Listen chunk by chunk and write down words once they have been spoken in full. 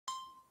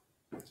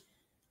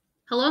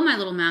Hello, my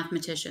little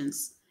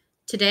mathematicians.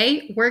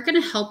 Today, we're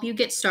going to help you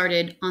get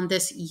started on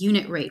this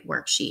unit rate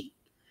worksheet.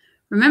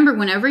 Remember,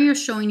 whenever you're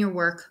showing your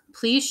work,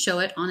 please show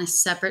it on a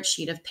separate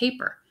sheet of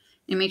paper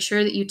and make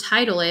sure that you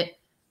title it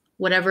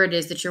whatever it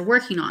is that you're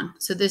working on.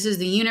 So this is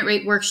the unit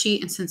rate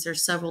worksheet, and since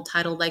there's several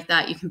titled like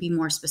that, you can be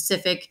more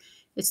specific.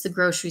 It's the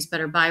Groceries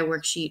Better Buy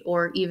worksheet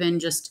or even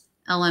just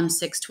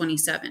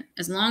LM-627.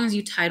 As long as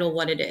you title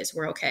what it is,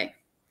 we're okay.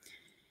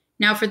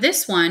 Now for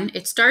this one,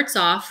 it starts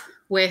off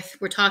with,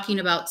 we're talking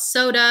about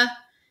soda,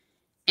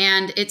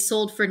 and it's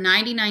sold for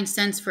 99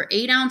 cents for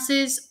 8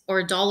 ounces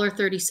or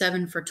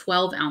 $1.37 for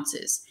 12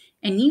 ounces.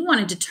 And you want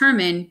to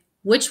determine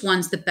which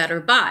one's the better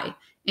buy.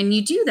 And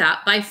you do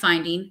that by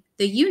finding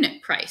the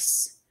unit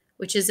price,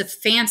 which is a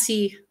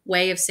fancy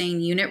way of saying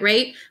unit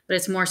rate, but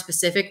it's more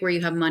specific where you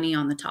have money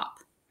on the top.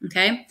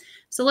 Okay,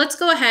 so let's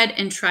go ahead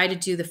and try to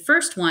do the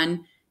first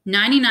one,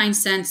 99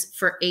 cents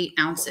for 8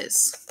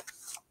 ounces.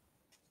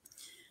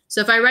 So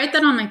if I write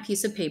that on my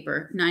piece of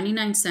paper,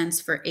 99 cents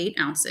for 8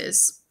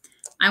 ounces,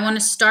 I want to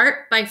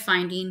start by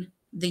finding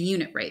the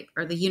unit rate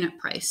or the unit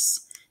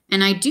price.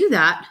 And I do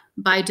that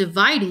by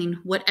dividing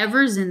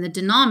whatever's in the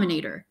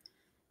denominator.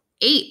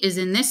 8 is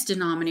in this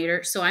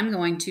denominator, so I'm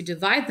going to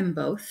divide them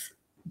both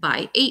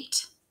by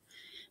 8.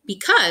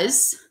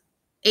 Because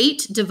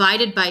 8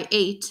 divided by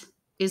 8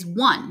 is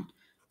 1.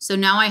 So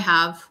now I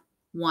have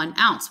 1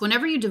 ounce.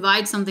 Whenever you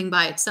divide something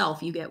by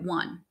itself, you get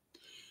 1.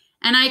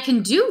 And I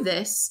can do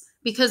this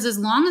because as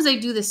long as I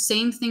do the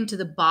same thing to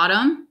the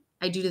bottom,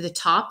 I do to the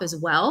top as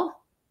well,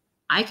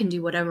 I can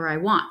do whatever I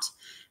want.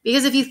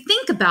 Because if you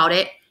think about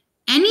it,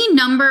 any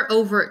number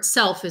over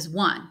itself is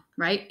 1,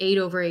 right? 8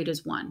 over 8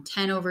 is 1.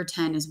 10 over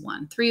 10 is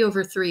 1. 3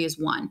 over 3 is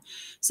 1.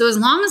 So as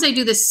long as I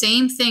do the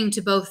same thing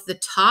to both the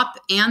top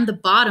and the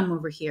bottom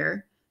over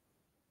here,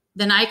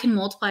 then I can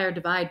multiply or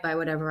divide by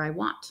whatever I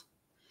want.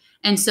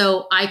 And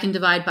so I can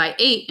divide by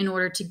 8 in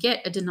order to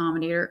get a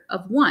denominator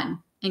of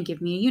 1 and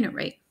give me a unit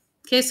rate.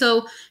 Okay,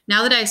 so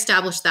now that I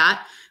established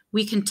that,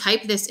 we can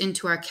type this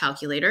into our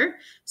calculator.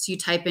 So you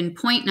type in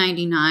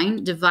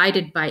 0.99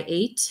 divided by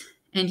 8,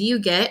 and you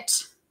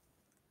get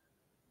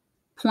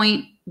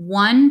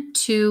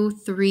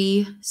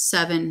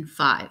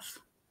 0.12375.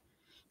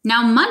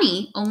 Now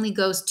money only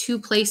goes 2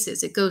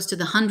 places. It goes to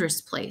the hundredths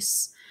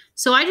place.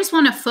 So I just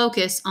want to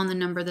focus on the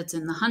number that's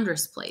in the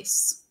hundredths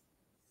place.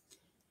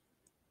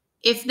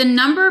 If the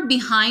number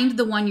behind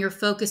the one you're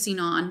focusing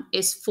on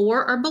is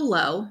 4 or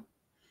below,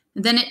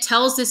 then it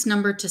tells this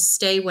number to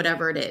stay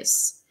whatever it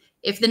is.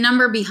 If the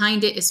number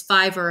behind it is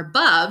 5 or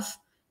above,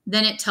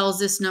 then it tells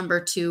this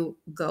number to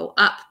go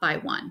up by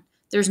 1.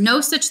 There's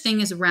no such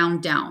thing as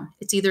round down.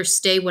 It's either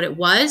stay what it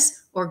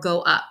was or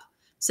go up.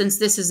 Since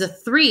this is a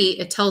 3,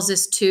 it tells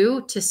this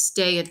 2 to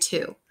stay a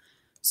 2.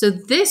 So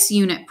this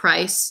unit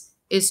price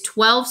is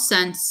 12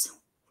 cents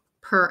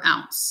per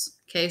ounce.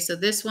 Okay, so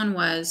this one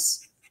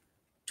was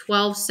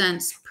 12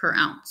 cents per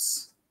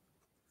ounce.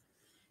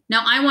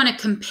 Now I want to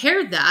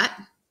compare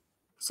that.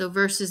 So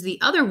versus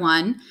the other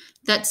one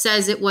that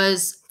says it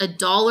was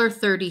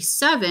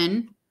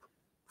 $1.37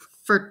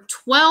 for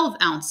 12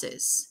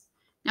 ounces.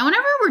 Now,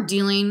 whenever we're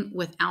dealing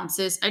with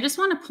ounces, I just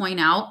want to point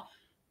out,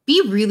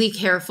 be really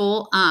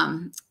careful.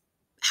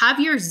 Have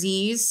your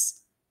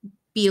Z's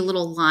be a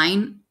little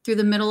line through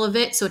the middle of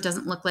it so it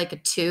doesn't look like a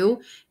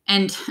 2.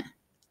 And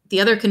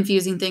the other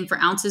confusing thing for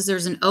ounces,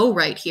 there's an O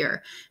right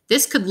here.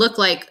 This could look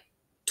like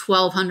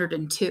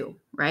 1,202,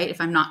 right?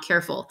 If I'm not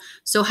careful.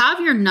 So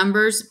have your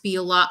numbers be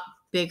a lot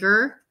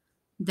bigger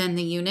than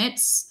the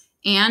units,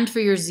 and for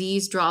your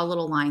Z's, draw a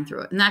little line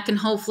through it. And that can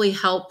hopefully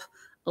help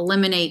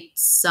eliminate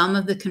some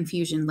of the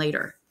confusion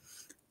later.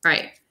 All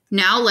right,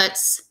 now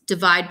let's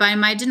divide by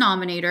my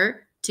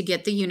denominator to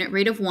get the unit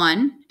rate of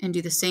 1 and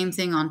do the same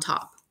thing on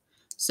top.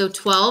 So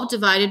 12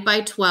 divided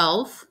by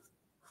 12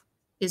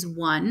 is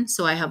 1,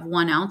 so I have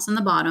 1 ounce on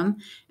the bottom.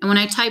 And when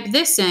I type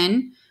this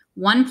in,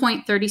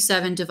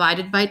 1.37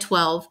 divided by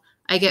 12,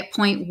 I get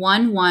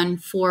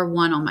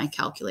 0.1141 on my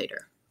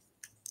calculator.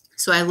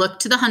 So I look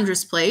to the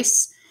hundredths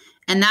place,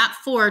 and that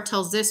 4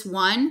 tells this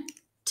 1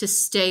 to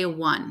stay a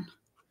 1.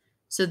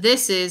 So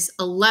this is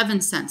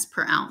 11 cents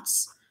per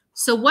ounce.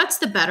 So what's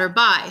the better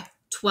buy?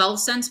 12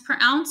 cents per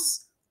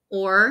ounce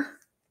or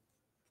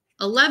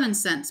 11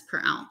 cents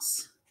per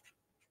ounce?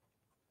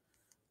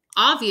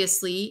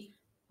 Obviously,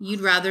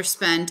 you'd rather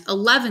spend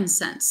 11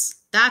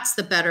 cents. That's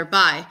the better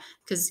buy,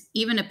 because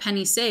even a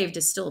penny saved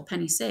is still a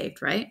penny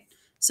saved, right?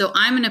 So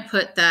I'm going to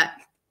put that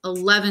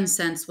 11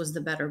 cents was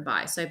the better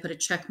buy. So I put a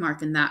check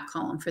mark in that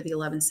column for the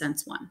 11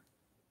 cents one.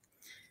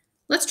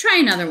 Let's try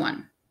another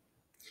one.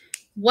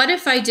 What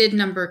if I did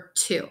number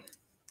 2?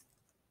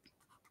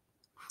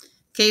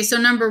 Okay, so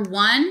number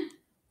 1,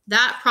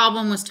 that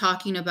problem was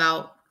talking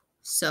about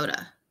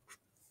soda.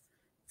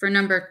 For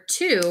number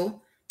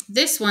 2,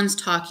 this one's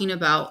talking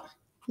about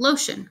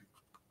lotion.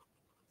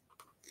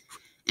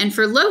 And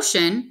for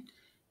lotion,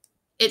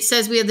 it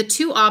says we have the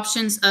 2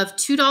 options of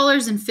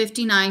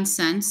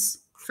 $2.59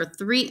 for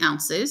 3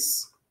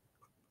 ounces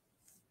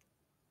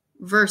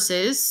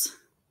versus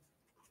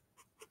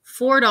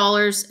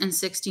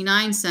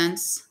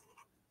 $4.69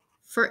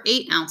 for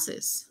 8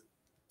 ounces.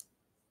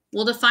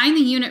 Well, to find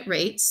the unit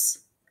rates,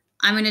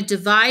 I'm going to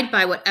divide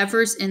by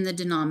whatever's in the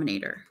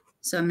denominator.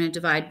 So I'm going to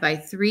divide by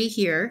 3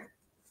 here,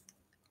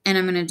 and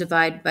I'm going to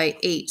divide by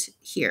 8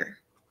 here.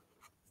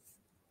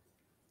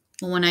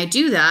 Well, when I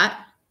do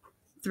that,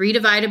 3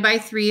 divided by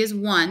 3 is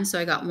 1, so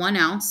I got 1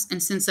 ounce.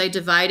 And since I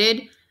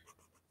divided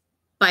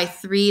by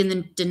 3 in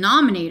the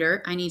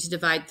denominator, I need to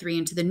divide 3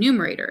 into the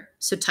numerator.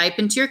 So type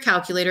into your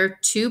calculator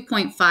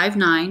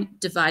 2.59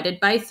 divided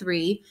by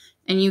 3,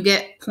 and you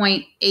get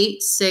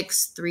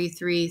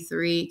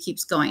 0.86333,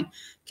 keeps going.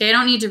 Okay, I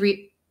don't need to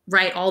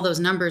write all those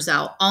numbers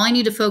out. All I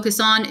need to focus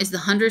on is the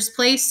hundreds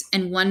place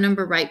and one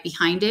number right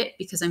behind it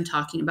because I'm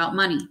talking about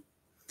money.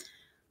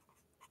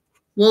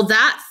 Well,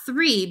 that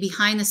 3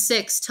 behind the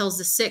 6 tells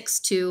the 6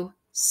 to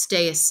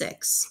stay a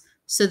 6.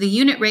 So the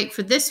unit rate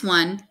for this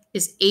one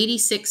is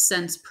 86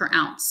 cents per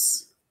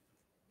ounce.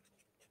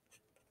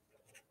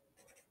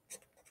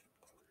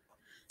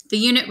 The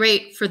unit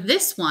rate for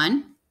this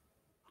one,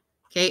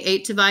 okay,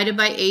 8 divided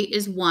by 8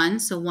 is 1,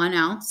 so 1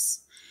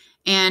 ounce.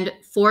 And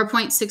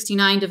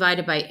 4.69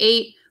 divided by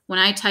 8, when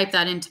I type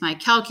that into my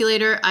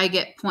calculator, I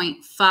get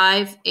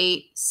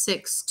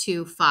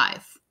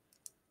 0.58625.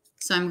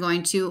 So I'm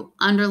going to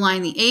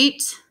underline the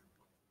 8.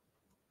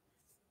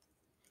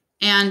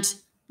 And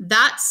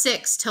that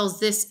 6 tells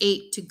this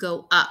 8 to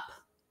go up.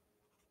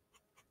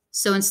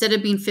 So instead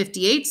of being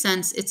 58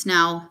 cents, it's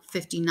now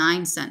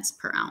 59 cents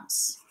per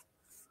ounce.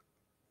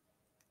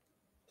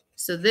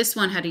 So this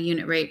one had a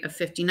unit rate of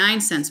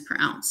 59 cents per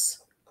ounce.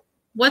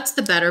 What's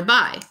the better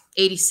buy,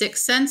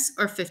 86 cents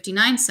or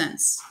 59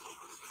 cents?